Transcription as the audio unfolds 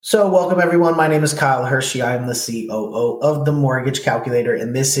So, welcome everyone. My name is Kyle Hershey. I am the COO of the Mortgage Calculator,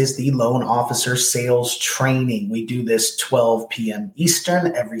 and this is the Loan Officer Sales Training. We do this 12 p.m.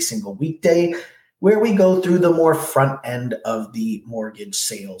 Eastern every single weekday, where we go through the more front end of the mortgage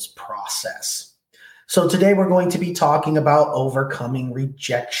sales process. So, today we're going to be talking about overcoming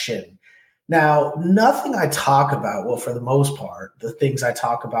rejection. Now, nothing I talk about, well, for the most part, the things I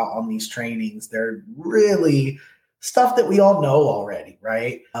talk about on these trainings, they're really stuff that we all know already,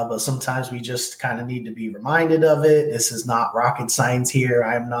 right? But sometimes we just kind of need to be reminded of it. This is not rocket science here.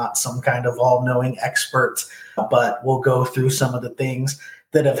 I'm not some kind of all-knowing expert, but we'll go through some of the things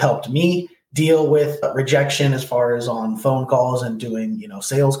that have helped me deal with rejection as far as on phone calls and doing,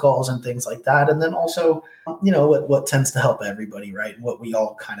 sales calls and things like that. And then also, what tends to help everybody, right? What we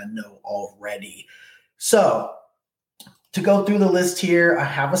all kind of know already. So to go through the list here, I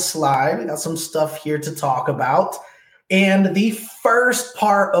have a slide. I got some stuff here to talk about. And the first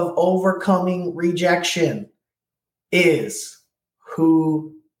part of overcoming rejection is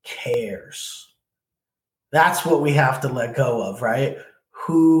who cares? That's what we have to let go of, right?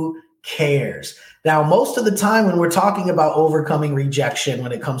 Who cares? Now, most of the time when we're talking about overcoming rejection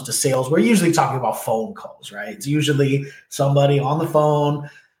when it comes to sales, we're usually talking about phone calls, right? It's usually somebody on the phone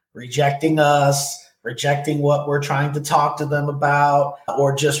rejecting us, rejecting what we're trying to talk to them about,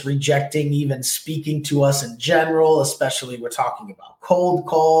 or just rejecting even speaking to us in general, especially we're talking about cold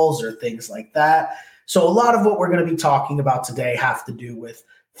calls or things like that. So a lot of what we're going to be talking about today have to do with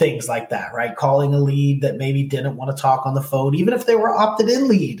things like that, right? Calling a lead that maybe didn't want to talk on the phone, even if they were opted in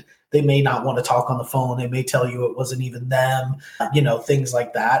lead, they may not want to talk on the phone. They may tell you it wasn't even them, things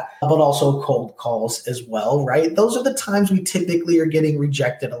like that, but also cold calls as well, right? Those are the times we typically are getting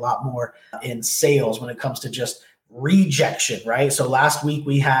rejected a lot more in sales when it comes to just rejection, right? So last week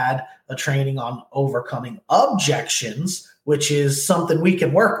we had a training on overcoming objections, which is something we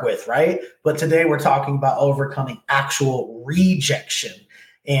can work with, right? But today we're talking about overcoming actual rejection.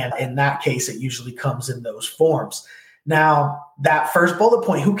 And in that case, it usually comes in those forms. Now, that first bullet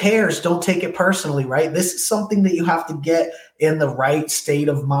point, who cares? Don't take it personally, right? This is something that you have to get in the right state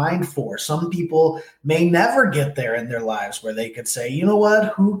of mind for. Some people may never get there in their lives where they could say, you know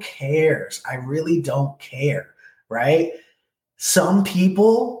what? Who cares? I really don't care, right? Some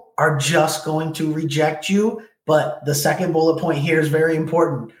people are just going to reject you, but the second bullet point here is very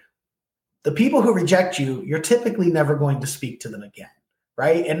important. The people who reject you, you're typically never going to speak to them again.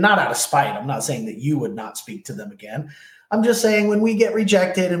 Right? And not out of spite. I'm not saying that you would not speak to them again. I'm just saying when we get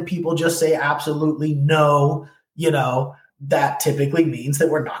rejected and people just say absolutely no, that typically means that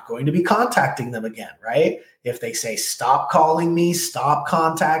we're not going to be contacting them again, right? If they say, stop calling me, stop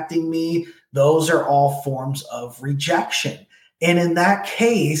contacting me, those are all forms of rejection. And in that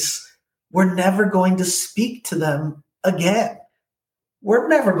case, we're never going to speak to them again. We're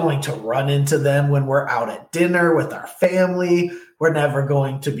never going to run into them when we're out at dinner with our family. We're never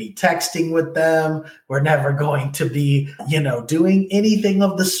going to be texting with them. We're never going to be, doing anything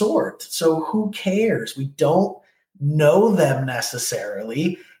of the sort. So who cares? We don't know them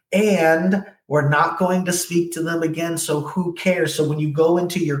necessarily, and we're not going to speak to them again. So who cares? So when you go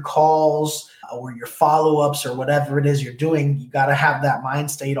into your calls or your follow-ups or whatever it is you're doing, you got to have that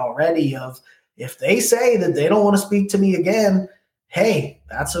mind state already of if they say that they don't want to speak to me again, hey,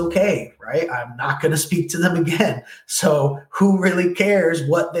 that's okay, right? I'm not going to speak to them again. So who really cares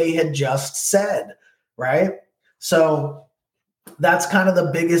what they had just said, right? So that's kind of the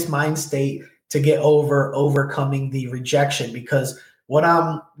biggest mind state to get overcoming the rejection, because what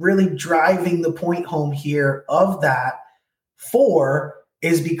I'm really driving the point home here of that for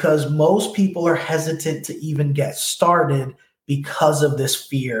is because most people are hesitant to even get started because of this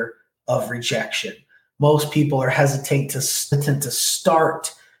fear of rejection. Most people are hesitant to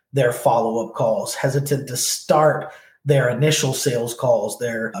start their follow-up calls, hesitant to start their initial sales calls,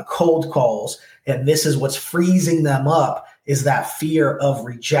 their cold calls. And this is what's freezing them up, is that fear of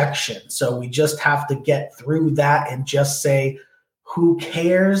rejection. So we just have to get through that and just say, who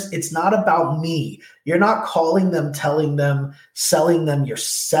cares? It's not about me. You're not calling them, telling them, selling them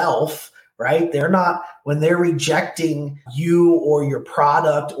yourself, right? They're not, when they're rejecting you or your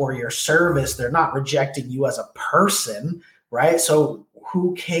product or your service, they're not rejecting you as a person, right? So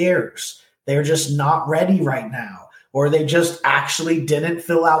who cares? They're just not ready right now. Or they just actually didn't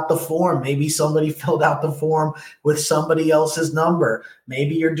fill out the form. Maybe somebody filled out the form with somebody else's number.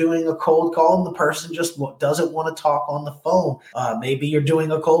 Maybe you're doing a cold call and the person just doesn't want to talk on the phone. Maybe you're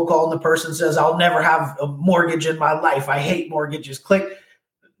doing a cold call and the person says, I'll never have a mortgage in my life. I hate mortgages. Click.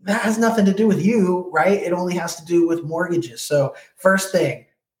 That has nothing to do with you, right? It only has to do with mortgages. So first thing,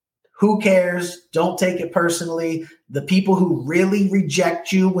 who cares? Don't take it personally. The people who really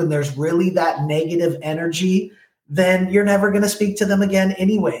reject you when there's really that negative energy, then you're never going to speak to them again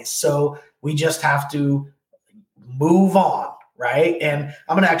anyway. So we just have to move on, right? And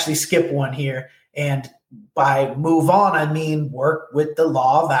I'm going to actually skip one here. And by move on, I mean work with the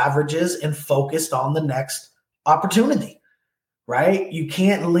law of averages and focused on the next opportunity, right? You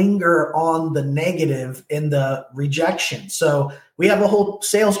can't linger on the negative in the rejection. So we have a whole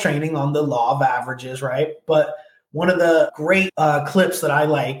sales training on the law of averages, right? But one of the great clips that I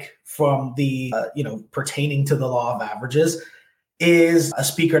like from the, pertaining to the law of averages is a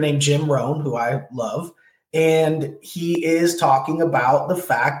speaker named Jim Rohn, who I love. And he is talking about the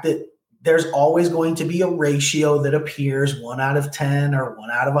fact that there's always going to be a ratio that appears 1 out of 10 or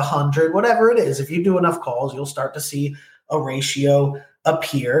 1 out of 100, whatever it is. If you do enough calls, you'll start to see a ratio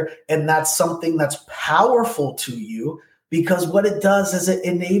appear. And that's something that's powerful to you, because what it does is it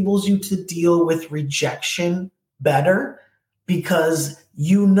enables you to deal with rejection better, because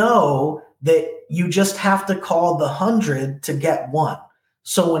you know that you just have to call the 100 to get 1.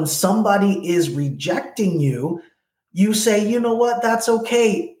 So when somebody is rejecting you, you say, you know what, that's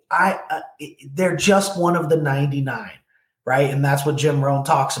okay. They're just one of the 99, right? And that's what Jim Rohn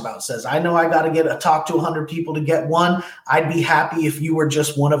talks about. Says, I know I got to talk to 100 people to get 1. I'd be happy if you were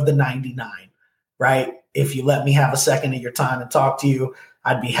just one of the 99, right? If you let me have a second of your time and talk to you,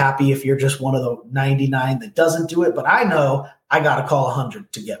 I'd be happy if you're just one of the 99 that doesn't do it. But I know I got to call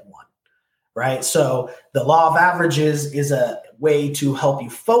 100 to get 1, right? So the law of averages is a way to help you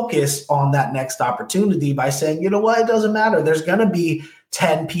focus on that next opportunity by saying, you know what, it doesn't matter. There's going to be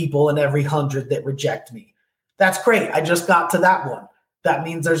 10 people in every 100 that reject me. That's great. I just got to that one. That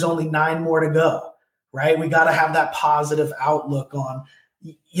means there's only 9 more to go, right? We got to have that positive outlook on,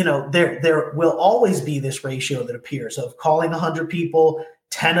 there will always be this ratio that appears of calling 100 people,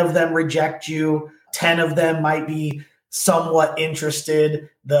 10 of them reject you, 10 of them might be somewhat interested.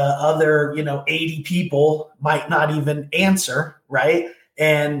 The other, 80 people might not even answer, right?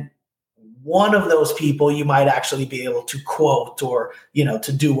 And one of those people you might actually be able to quote or,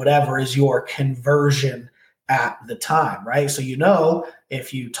 to do whatever is your conversion at the time, right? So,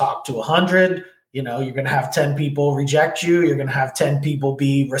 if you talk to 100, you're going to have 10 people reject you. You're going to have 10 people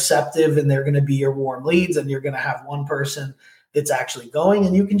be receptive, and they're going to be your warm leads. And you're going to have one person that's actually going,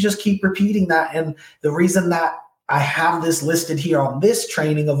 and you can just keep repeating that. And the reason that I have this listed here on this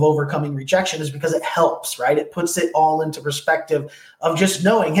training of overcoming rejection is because it helps, right? It puts it all into perspective of just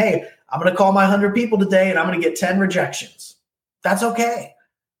knowing, hey, I'm going to call my 100 people today and I'm going to get 10 rejections. That's okay.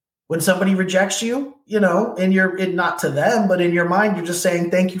 When somebody rejects you, and not to them, but in your mind, you're just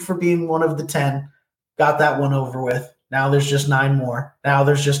saying, thank you for being one of the 10. Got that one over with. Now there's just 9 more. Now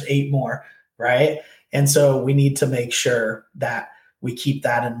there's just 8 more, right? And so we need to make sure that we keep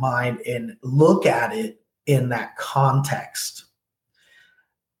that in mind and look at it in that context.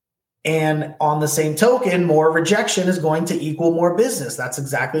 And on the same token, more rejection is going to equal more business. That's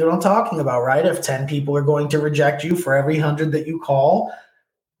exactly what I'm talking about, right? If 10 people are going to reject you for every 100 that you call,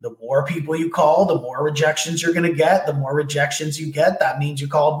 the more people you call, the more rejections you're going to get. The more rejections you get, that means you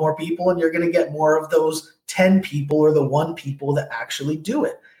called more people, and you're going to get more of those 10 people or the 1 people that actually do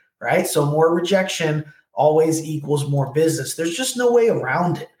it, right? So more rejection always equals more business. There's just no way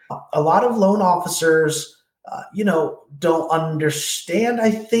around it. A lot of loan officers, don't understand,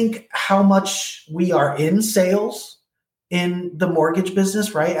 I think, how much we are in sales in the mortgage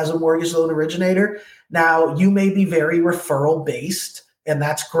business, right? As a mortgage loan originator. Now, you may be very referral based, and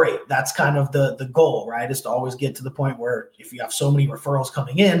that's great. That's kind of the goal, right? Is to always get to the point where if you have so many referrals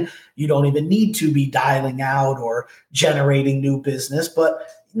coming in, you don't even need to be dialing out or generating new business. But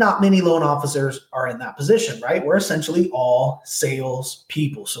not many loan officers are in that position, right? We're essentially all sales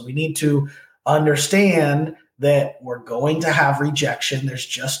people. So we need to understand that we're going to have rejection. There's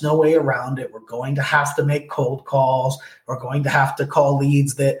just no way around it. We're going to have to make cold calls. We're going to have to call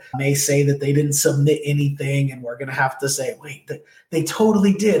leads that may say that they didn't submit anything. And we're going to have to say, wait, they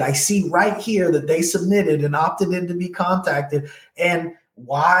totally did. I see right here that they submitted and opted in to be contacted. And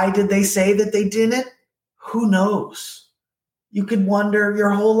why did they say that they didn't? Who knows? You could wonder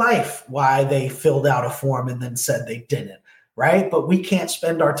your whole life why they filled out a form and then said they didn't, right? But we can't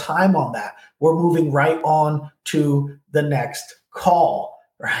spend our time on that. We're moving right on to the next call,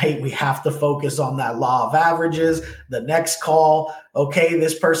 right? We have to focus on that law of averages, the next call. Okay,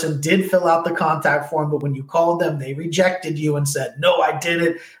 this person did fill out the contact form, but when you called them, they rejected you and said, no, I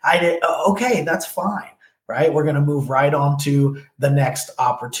didn't. Okay, that's fine. right? We're going to move right on to the next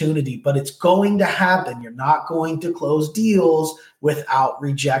opportunity, but it's going to happen. You're not going to close deals without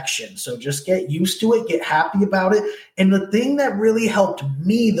rejection. So just get used to it, get happy about it. And the thing that really helped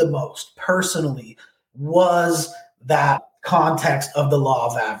me the most personally was that context of the law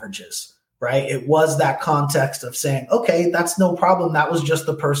of averages, right? It was that context of saying, okay, that's no problem. That was just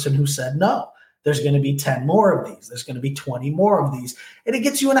the person who said no. There's going to be 10 more of these. There's going to be 20 more of these. And it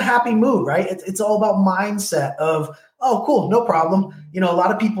gets you in a happy mood, right? It's all about mindset of, oh, cool, no problem. A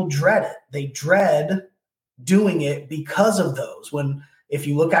lot of people dread it. They dread doing it because of those. When if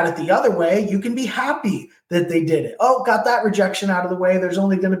you look at it the other way, you can be happy that they did it. Oh, got that rejection out of the way. There's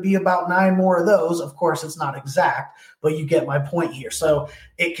only going to be about 9 more of those. Of course, it's not exact, but you get my point here. So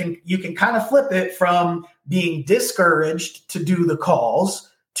you can kind of flip it from being discouraged to do the calls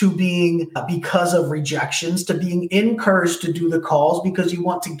to being because of rejections, to being encouraged to do the calls because you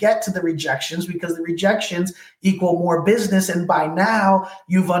want to get to the rejections because the rejections equal more business. And by now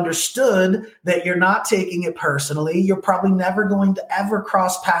you've understood that you're not taking it personally. You're probably never going to ever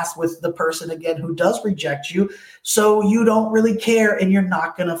cross paths with the person again who does reject you. So you don't really care and you're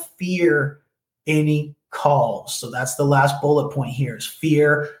not going to fear any calls. So that's the last bullet point here is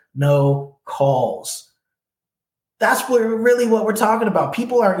fear no calls. That's really what we're talking about.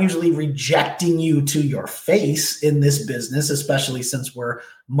 People aren't usually rejecting you to your face in this business, especially since we're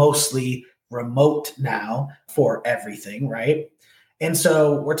mostly remote now for everything, right? And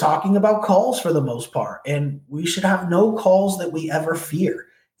so we're talking about calls for the most part, and we should have no calls that we ever fear,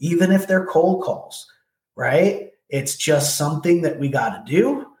 even if they're cold calls, right? It's just something that we got to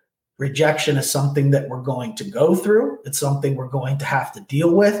do. Rejection is something that we're going to go through. It's something we're going to have to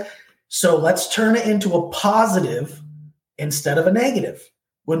deal with. So let's turn it into a positive instead of a negative.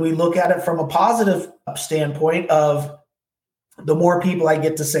 When we look at it from a positive standpoint of the more people I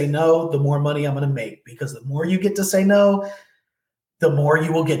get to say no, the more money I'm going to make, because the more you get to say no, the more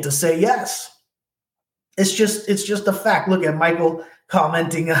you will get to say yes. It's just a fact. Look at Michael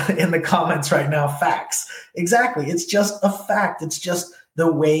commenting in the comments right now. Facts. Exactly. It's just a fact. It's just the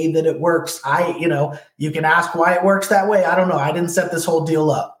way that it works. You can ask why it works that way. I don't know. I didn't set this whole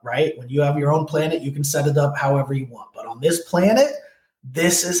deal up, right? When you have your own planet, you can set it up however you want. But on this planet,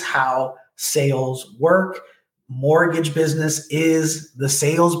 this is how sales work. Mortgage business is the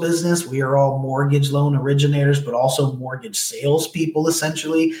sales business. We are all mortgage loan originators, but also mortgage salespeople,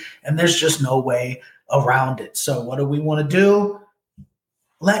 essentially. And there's just no way around it. So what do we want to do?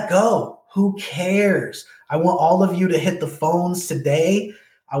 Let go. Who cares? I want all of you to hit the phones today.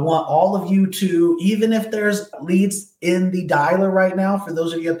 I want all of you to, even if there's leads in the dialer right now, for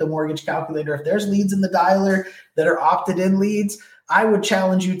those of you at the mortgage calculator, if there's leads in the dialer that are opted in leads, I would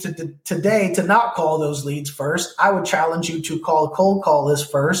challenge you today to not call those leads first. I would challenge you to call a cold call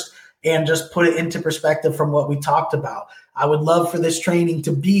list first and just put it into perspective from what we talked about. I would love for this training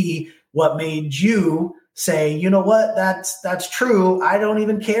to be what made you say, you know what, that's true. I don't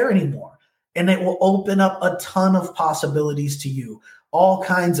even care anymore. And it will open up a ton of possibilities to you. All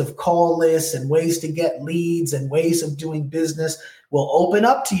kinds of call lists and ways to get leads and ways of doing business will open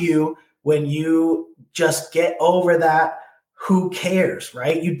up to you when you just get over that. Who cares,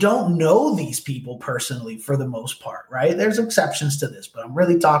 right? You don't know these people personally for the most part, right? There's exceptions to this, but I'm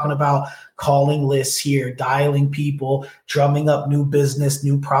really talking about calling lists here, dialing people, drumming up new business,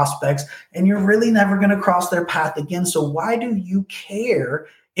 new prospects, and you're really never going to cross their path again. So why do you care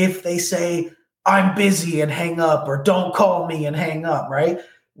if they say, I'm busy and hang up, or don't call me and hang up, right?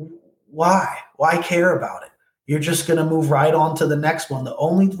 Why? Why care about it? You're just going to move right on to the next one. The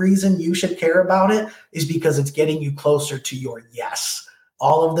only reason you should care about it is because it's getting you closer to your yes.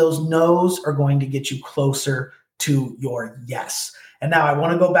 All of those no's are going to get you closer to your yes. And now I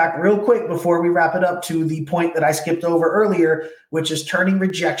want to go back real quick before we wrap it up to the point that I skipped over earlier, which is turning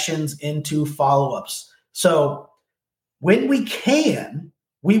rejections into follow-ups. So when we can,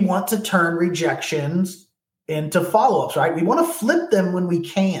 we want to turn rejections into follow-ups, right? We want to flip them when we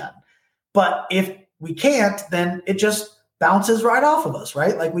can. But if we can't, then it just bounces right off of us,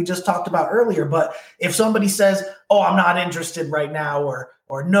 right? Like we just talked about earlier. But if somebody says, oh, I'm not interested right now,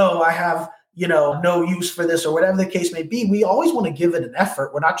 or no, I have, no use for this, or whatever the case may be, we always want to give it an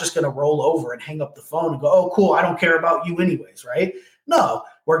effort. We're not just going to roll over and hang up the phone and go, oh, cool, I don't care about you anyways, right? No,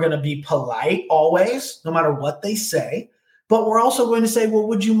 we're going to be polite always, no matter what they say. But we're also going to say, well,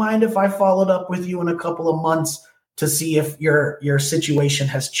 would you mind if I followed up with you in a couple of months to see if your situation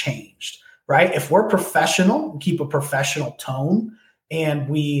has changed? Right? If we're professional, keep a professional tone, and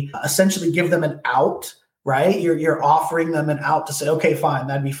we essentially give them an out, right? You're offering them an out to say, okay, fine,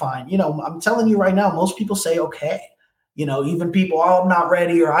 that'd be fine. I'm telling you right now, most people say, okay. Even people, oh, I'm not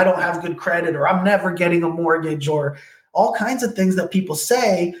ready, or I don't have good credit, or I'm never getting a mortgage, or all kinds of things that people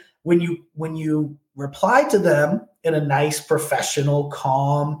say. When you reply to them in a nice, professional,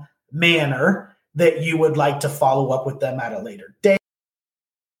 calm manner, that you would like to follow up with them at a later date,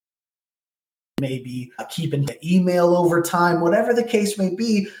 maybe keeping the email over time, whatever the case may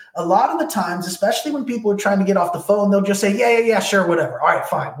be. A lot of the times, especially when people are trying to get off the phone, they'll just say, yeah, sure, whatever. All right,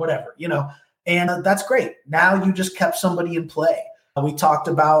 fine, whatever, and that's great. Now you just kept somebody in play. We talked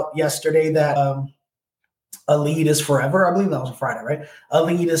about yesterday that a lead is forever. I believe that was on Friday, right? A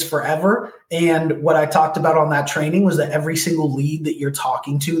lead is forever. And what I talked about on that training was that every single lead that you're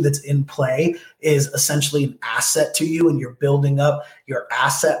talking to that's in play is essentially an asset to you, and you're building up your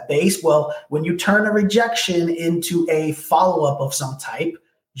asset base. Well, when you turn a rejection into a follow-up of some type,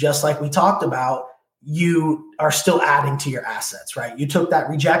 just like we talked about, you are still adding to your assets, right? You took that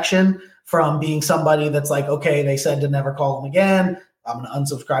rejection from being somebody that's like, okay, they said to never call them again, I'm going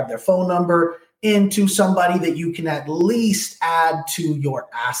to unsubscribe their phone number, into somebody that you can at least add to your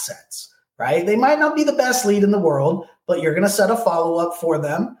assets, right? They might not be the best lead in the world, but you're going to set a follow-up for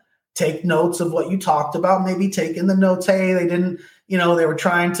them, take notes of what you talked about, maybe take in the notes, hey, they didn't, they were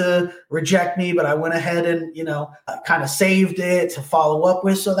trying to reject me, but I went ahead and, kind of saved it to follow up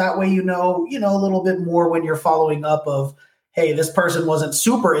with. So that way, a little bit more when you're following up of, hey, this person wasn't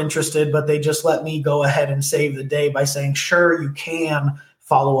super interested, but they just let me go ahead and save the day by saying, sure, you can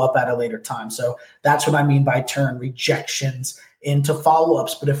follow up at a later time. So that's what I mean by turn rejections into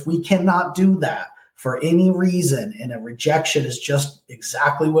follow-ups. But if we cannot do that for any reason, and a rejection is just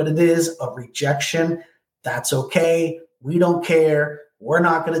exactly what it is, a rejection, that's okay. We don't care. We're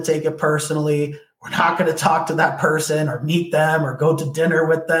not going to take it personally. We're not going to talk to that person or meet them or go to dinner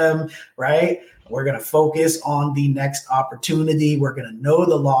with them, right? We're going to focus on the next opportunity. We're going to know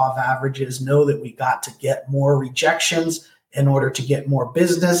the law of averages, know that we got to get more rejections in order to get more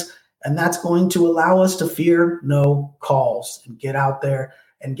business. And that's going to allow us to fear no calls and get out there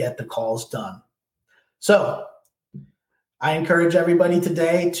and get the calls done. So I encourage everybody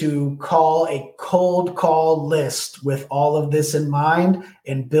today to call a cold call list with all of this in mind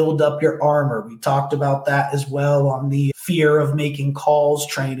and build up your armor. We talked about that as well on the fear of making calls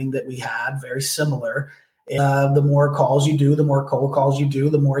training that we had, very similar. The more calls you do, the more cold calls you do,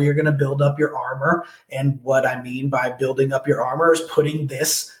 the more you're going to build up your armor. And what I mean by building up your armor is putting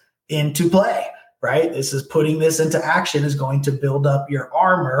this into play, right? This is putting this into action, is going to build up your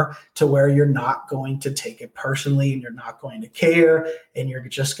armor to where you're not going to take it personally, and you're not going to care, and you're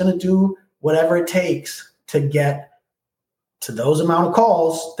just going to do whatever it takes to get to those amount of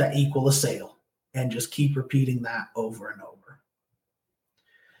calls that equal a sale, and just keep repeating that over and over.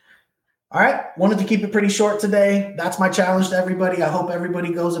 All right, wanted to keep it pretty short today. That's my challenge to everybody. I hope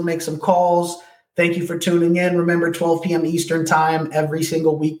everybody goes and makes some calls. Thank you for tuning in. Remember, 12 p.m. Eastern time, every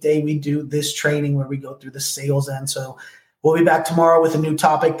single weekday, we do this training where we go through the sales end. So we'll be back tomorrow with a new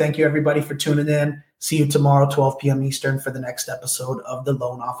topic. Thank you, everybody, for tuning in. See you tomorrow, 12 p.m. Eastern, for the next episode of the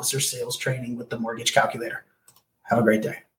Loan Officer Sales Training with the Mortgage Calculator. Have a great day.